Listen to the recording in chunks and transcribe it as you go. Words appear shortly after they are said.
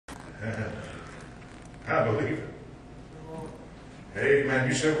I believe it. Amen.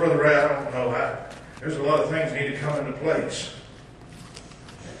 You said, Brother Ray, I don't know. There's a lot of things need to come into place.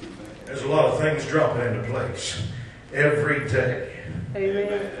 There's a lot of things dropping into place every day.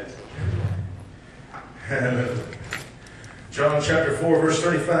 Amen. And John chapter 4 verse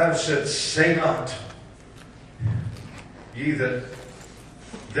 35 said, say not ye that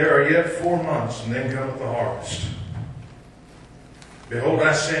there are yet 4 months, and then cometh the harvest. Behold,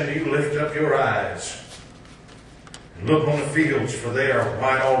 I send you, lift up your eyes, and look on the fields, for they are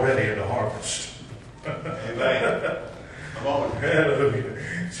white already in the harvest. Amen. Come on. Hallelujah.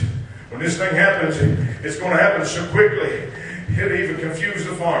 When this thing happens, it's going to happen so quickly, it'll even confuse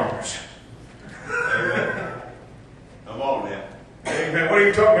the farmers. Amen. Come on now. Amen. What are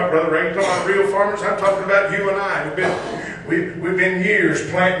you talking about, Brother Ray? You talking about real farmers? I'm talking about you and I. We've been years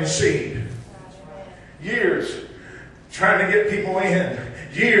planting seed. Years trying to get people in.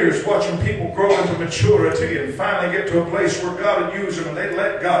 Years watching people grow into maturity and finally get to a place where God would use them, and they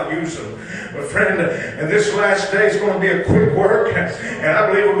let God use them. But friend, and this last day is going to be a quick work, and I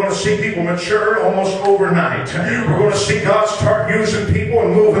believe we're going to see people mature almost overnight. We're going to see God start using people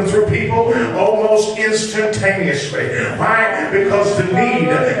and moving through people almost instantaneously. Why? Because the need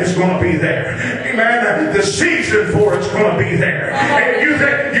is going to be there. Amen. The season for it's going to be there. And you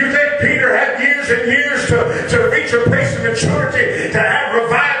think Peter had years and years to reach a place of maturity, to have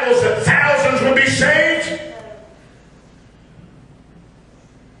revivals that thousands would be saved?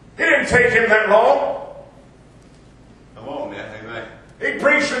 It didn't take him that long. Come on now. Amen. He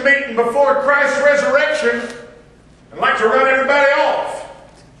preached a meeting before Christ's resurrection and liked to run everybody off.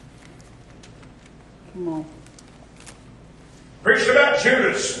 Come on. Preached about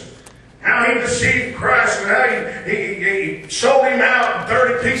Judas, how he deceived Christ, and how he sold him out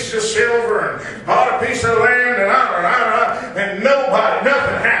 30 pieces of silver and bought a piece of land, and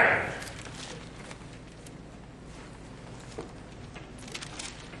nothing happened.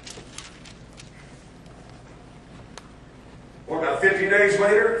 What, about 50 days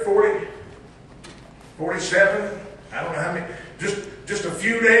later? 40? 47? I don't know how many. Just a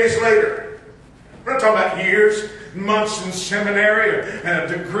few days later. We're not talking about years, months in seminary,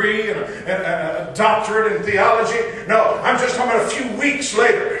 and a degree, and a doctorate in theology. No, I'm just talking about a few weeks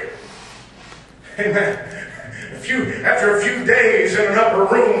later. Amen. After a few days in an upper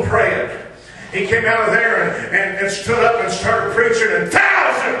room praying, he came out of there and stood up and started preaching, and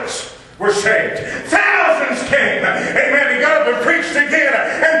thousands were saved. Thousands came. Amen. He got up and preached again,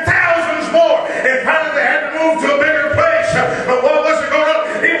 and thousands more. And finally they had to move to a bigger place. But what was it going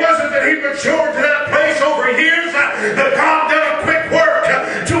on? It wasn't that he matured to that place over years. But God did a quick work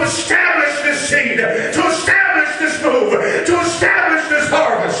to establish this seed, to establish this move, to establish this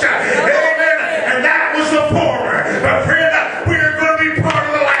harvest. Amen. And that was the former. But friend, we're going to be part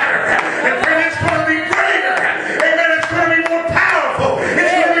of the latter. And friend, it's going to be greater. Amen. It's going to be more powerful.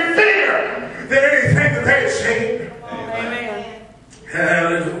 It's going to be bigger than anything that they had seen. Amen.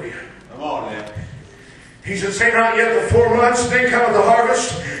 Hallelujah. Come on now. He said, say not yet the 4 months, then cometh the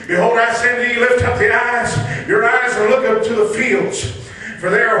harvest. Behold, I say to you, lift up the eyes, your eyes, and look up to the fields, for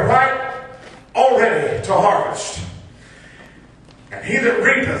they are white already to harvest. And he that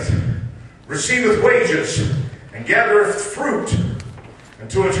reapeth receiveth wages, and gathereth fruit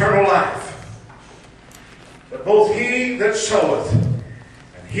unto eternal life. But both he that soweth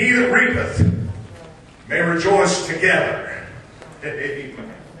and he that reapeth may rejoice together.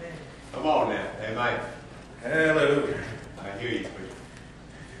 Amen. Come on now. Amen. Hallelujah. I hear you.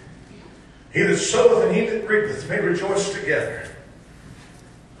 He that soweth and he that reapeth may rejoice together.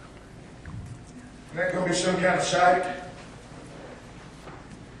 Isn't that going to be some kind of sight?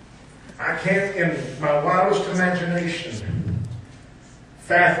 I can't, in my wildest imagination,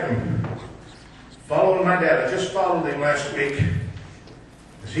 fathom following my dad. I just followed him last week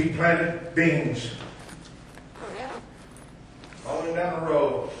as he planted beans. Followed him down the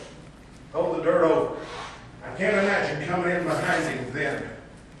road. Hold the dirt over. I can't imagine coming in behind him then and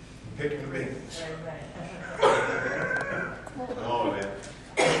picking the beans. Come on now.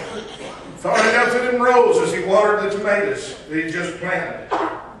 Throwing it up to them rows as he watered the tomatoes that he just planted.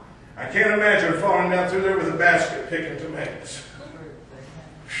 I can't imagine falling down through there with a basket picking tomatoes.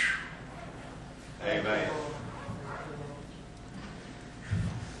 Amen.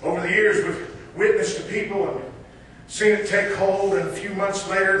 Over the years, we've witnessed to people and seen it take hold, and a few months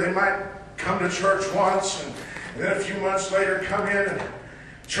later they might come to church once, and then a few months later come in and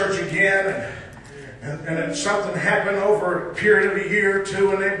church again, and then something happened over a period of a year or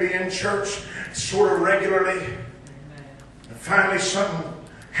two, and they'd be in church sort of regularly. And finally something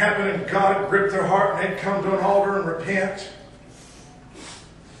happened, and God had gripped their heart, and they'd come to an altar and repent.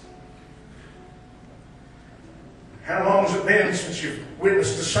 How long has it been since you've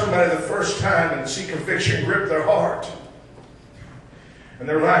witnessed to somebody the first time and see conviction grip their heart and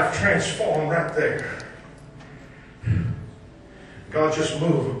their life transformed right there? God, just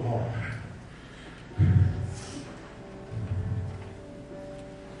move upon them.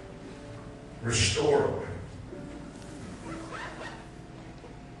 Restore them.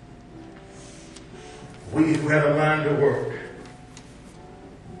 We who have a mind to work,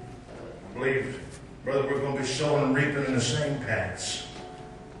 I believe, brother, we're going to be sowing and reaping in the same paths.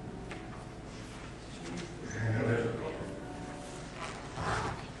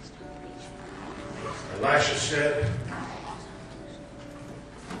 Elisha said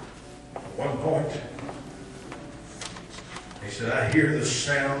at one point, he said, I hear the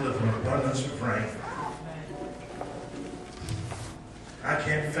sound of an abundance of rain. I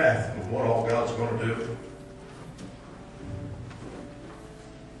can't fathom what all God's going to do.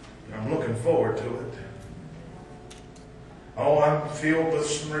 I'm looking forward to it. Oh, I'm filled with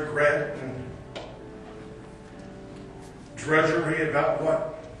some regret and drudgery about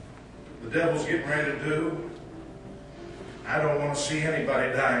what the devil's getting ready to do. I don't want to see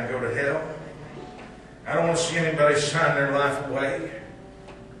anybody die and go to hell. I don't want to see anybody sign their life away.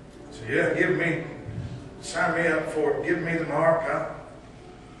 So yeah, sign me up for it. Give me the mark.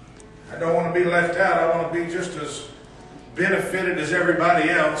 I don't want to be left out. I want to be just as benefited as everybody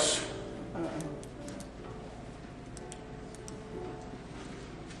else.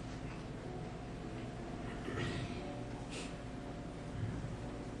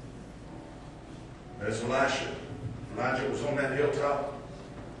 There's Elisha. Elijah was on that hilltop,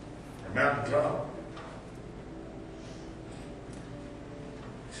 or mountaintop.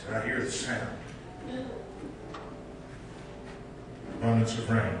 He said, I hear the sound. Abundance of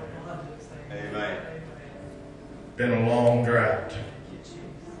rain. Amen. Been a long drought.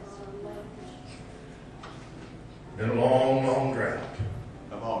 Been a long, long drought.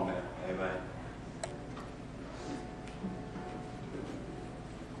 Come on now. Amen.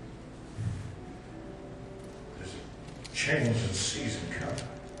 There's a change in season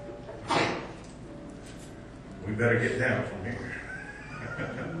coming. We better get down from here.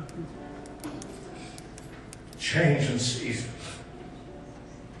 Change in season.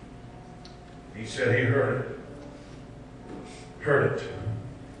 He said he heard it. Heard it.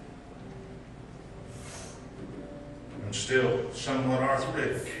 I'm still somewhat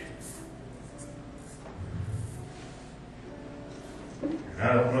arthritic. And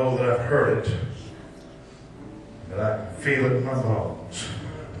I don't know that I've heard it, but I can feel it in my bones.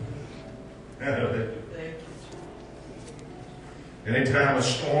 Anytime a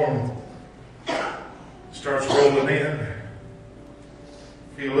storm starts rolling in, I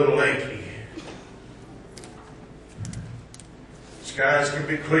feel a little achy. Skies can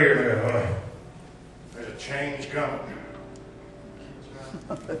be clear. There's a change coming.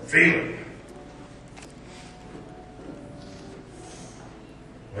 Feel it.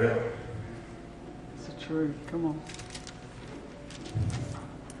 Well, It's the truth. Come on.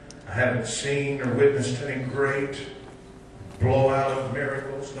 I haven't seen or witnessed any great blowout of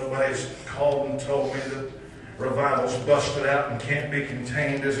miracles. Nobody's called and told me that revival's busted out and can't be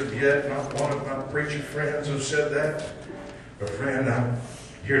contained as of yet. Not one of my preacher friends have said that. But friend, I'm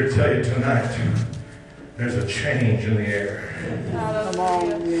here to tell you tonight, there's a change in the air. Come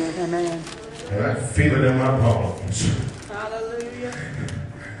on. Yeah. Amen. And I feel it in my bones. Hallelujah.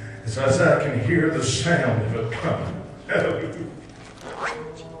 It's as I can hear the sound of it coming.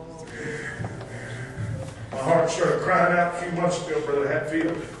 My heart started crying out a few months ago, Brother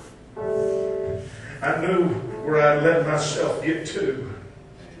Hatfield. I knew where I'd let myself get to.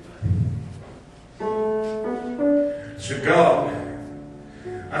 So God,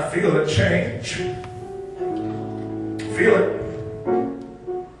 I feel a change. Feel it.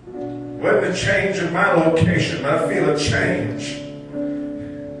 Wasn't a change in my location, but I feel a change.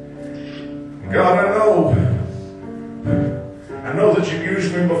 God, I know that you've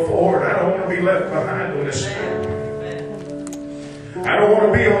used me before, and I don't want to be left behind on this thing. I don't want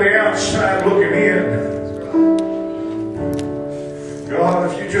to be on the outside looking in.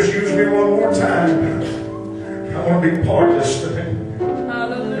 God, if you just use me one more time, I want to be part of this thing.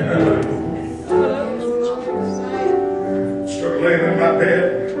 Hallelujah. Start laying in my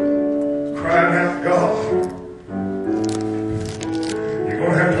bed, crying out, God, you're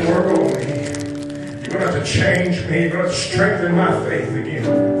going to have to work on me. You're going to have to change me. You're going to have to strengthen my faith again.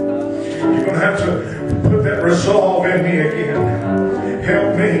 You're going to have to put that resolve in me again.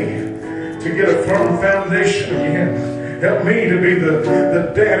 Help me to get a firm foundation again. Help me to be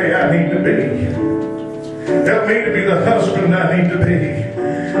the daddy I need to be. Help me to be the husband I need to be.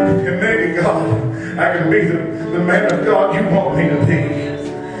 And maybe, God, I can be the man of God you want me to be.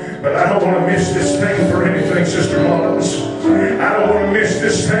 But I don't want to miss this thing for anything, Sister Mullins. I don't want to miss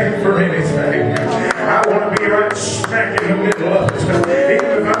this thing for anything. I want to be right smack in the middle of it.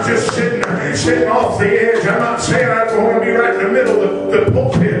 Even if I'm just sitting off the edge, I'm not saying I want to be right in the middle of the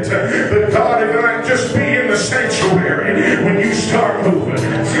pulpit. But God, if I just be in the sanctuary when you start moving,